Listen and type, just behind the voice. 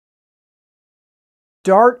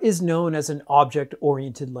Dart is known as an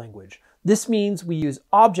object-oriented language. This means we use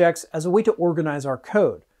objects as a way to organize our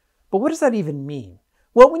code. But what does that even mean?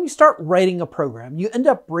 Well, when you start writing a program, you end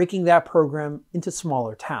up breaking that program into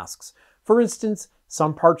smaller tasks. For instance,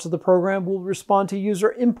 some parts of the program will respond to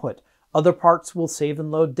user input. Other parts will save and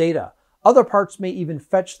load data. Other parts may even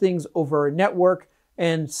fetch things over a network,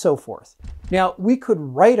 and so forth. Now, we could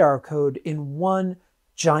write our code in one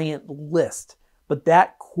giant list, but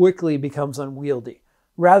that quickly becomes unwieldy.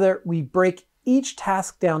 Rather, we break each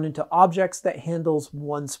task down into objects that handles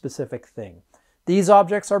one specific thing. These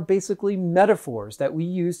objects are basically metaphors that we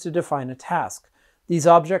use to define a task. These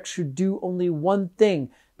objects should do only one thing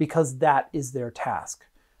because that is their task.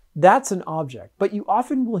 That's an object, but you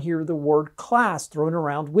often will hear the word class thrown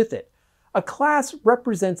around with it. A class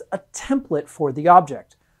represents a template for the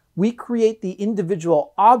object. We create the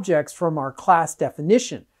individual objects from our class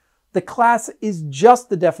definition. The class is just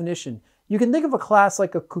the definition. You can think of a class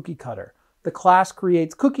like a cookie cutter. The class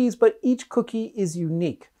creates cookies, but each cookie is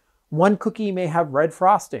unique. One cookie may have red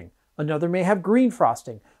frosting, another may have green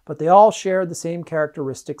frosting, but they all share the same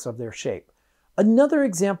characteristics of their shape. Another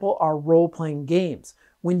example are role-playing games.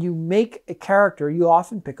 When you make a character, you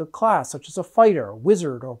often pick a class, such as a fighter, a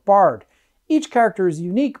wizard, or bard. Each character is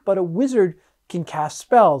unique, but a wizard can cast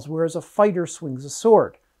spells, whereas a fighter swings a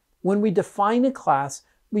sword. When we define a class,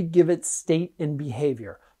 we give it state and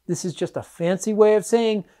behavior. This is just a fancy way of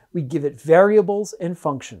saying we give it variables and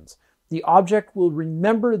functions. The object will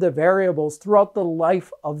remember the variables throughout the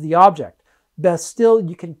life of the object. Best still,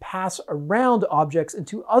 you can pass around objects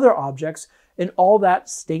into other objects, and all that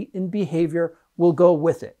state and behavior will go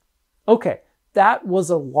with it. Okay, that was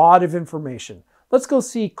a lot of information. Let's go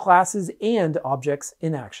see classes and objects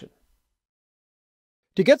in action.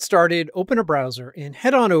 To get started, open a browser and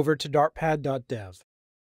head on over to dartpad.dev.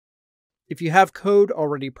 If you have code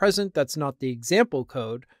already present that's not the example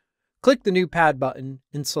code, click the New Pad button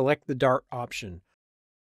and select the Dart option.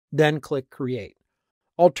 Then click Create.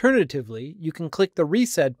 Alternatively, you can click the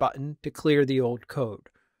Reset button to clear the old code.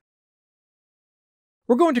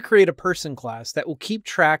 We're going to create a person class that will keep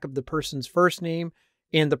track of the person's first name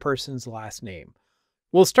and the person's last name.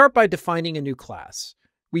 We'll start by defining a new class.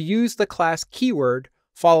 We use the class keyword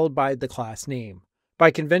followed by the class name.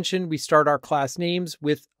 By convention, we start our class names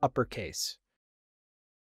with uppercase.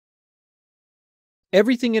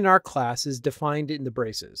 Everything in our class is defined in the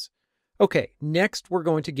braces. Okay, next we're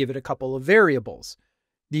going to give it a couple of variables.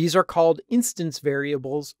 These are called instance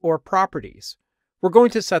variables or properties. We're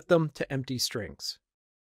going to set them to empty strings.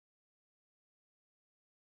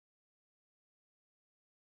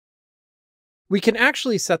 We can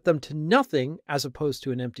actually set them to nothing as opposed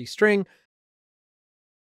to an empty string,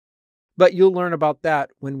 but you'll learn about that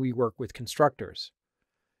when we work with constructors.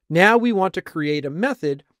 Now we want to create a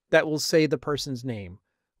method that will say the person's name.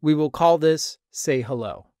 We will call this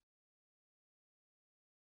sayHello.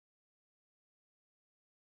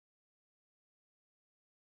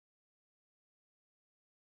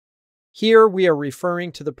 Here we are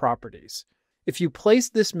referring to the properties. If you place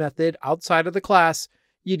this method outside of the class,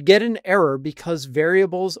 you'd get an error because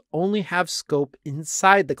variables only have scope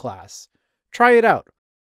inside the class. Try it out.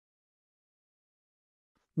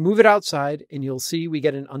 Move it outside and you'll see we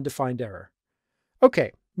get an undefined error.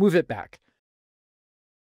 Okay, move it back.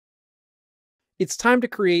 It's time to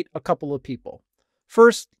create a couple of people.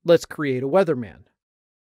 First, let's create a weatherman.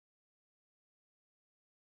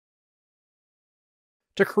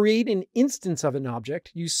 To create an instance of an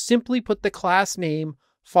object, you simply put the class name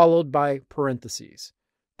followed by parentheses.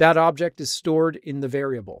 That object is stored in the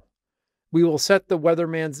variable. We will set the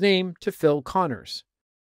weatherman's name to Phil Connors.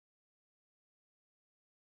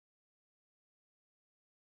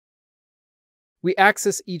 We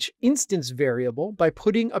access each instance variable by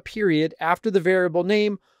putting a period after the variable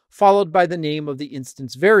name followed by the name of the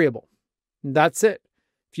instance variable. And that's it.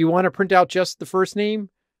 If you want to print out just the first name,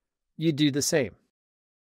 you do the same.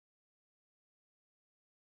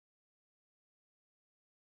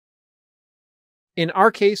 In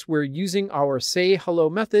our case, we're using our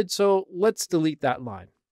sayHello method, so let's delete that line.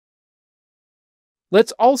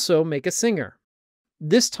 Let's also make a singer.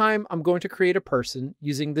 This time, I'm going to create a person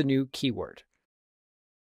using the new keyword.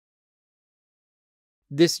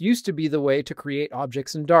 This used to be the way to create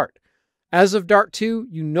objects in Dart. As of Dart 2,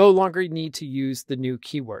 you no longer need to use the new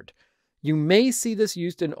keyword. You may see this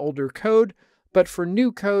used in older code, but for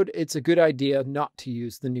new code, it's a good idea not to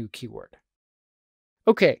use the new keyword.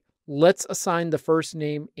 Okay, let's assign the first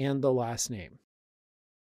name and the last name.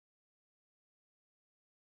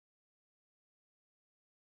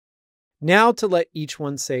 Now to let each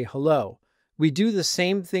one say hello, We do the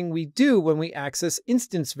same thing we do when we access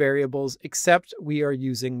instance variables, except we are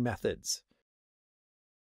using methods.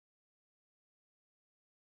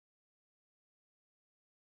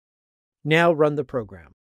 Now run the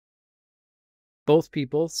program. Both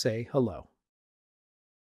people say hello.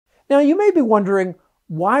 Now you may be wondering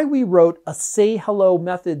why we wrote a say hello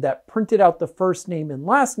method that printed out the first name and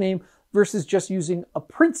last name versus just using a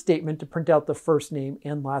print statement to print out the first name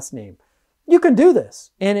and last name. You can do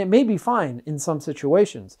this, and it may be fine in some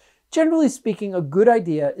situations. Generally speaking, a good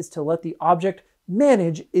idea is to let the object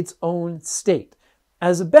manage its own state.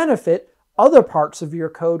 As a benefit, other parts of your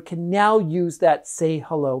code can now use that say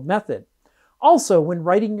hello method. Also, when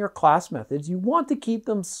writing your class methods, you want to keep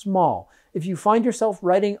them small. If you find yourself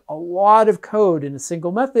writing a lot of code in a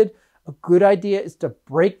single method, a good idea is to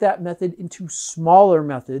break that method into smaller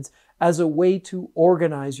methods as a way to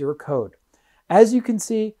organize your code. As you can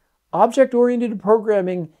see, object-oriented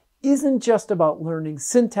programming isn't just about learning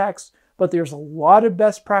syntax, but there's a lot of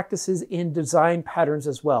best practices and design patterns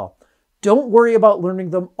as well. Don't worry about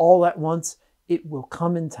learning them all at once. It will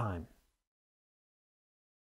come in time.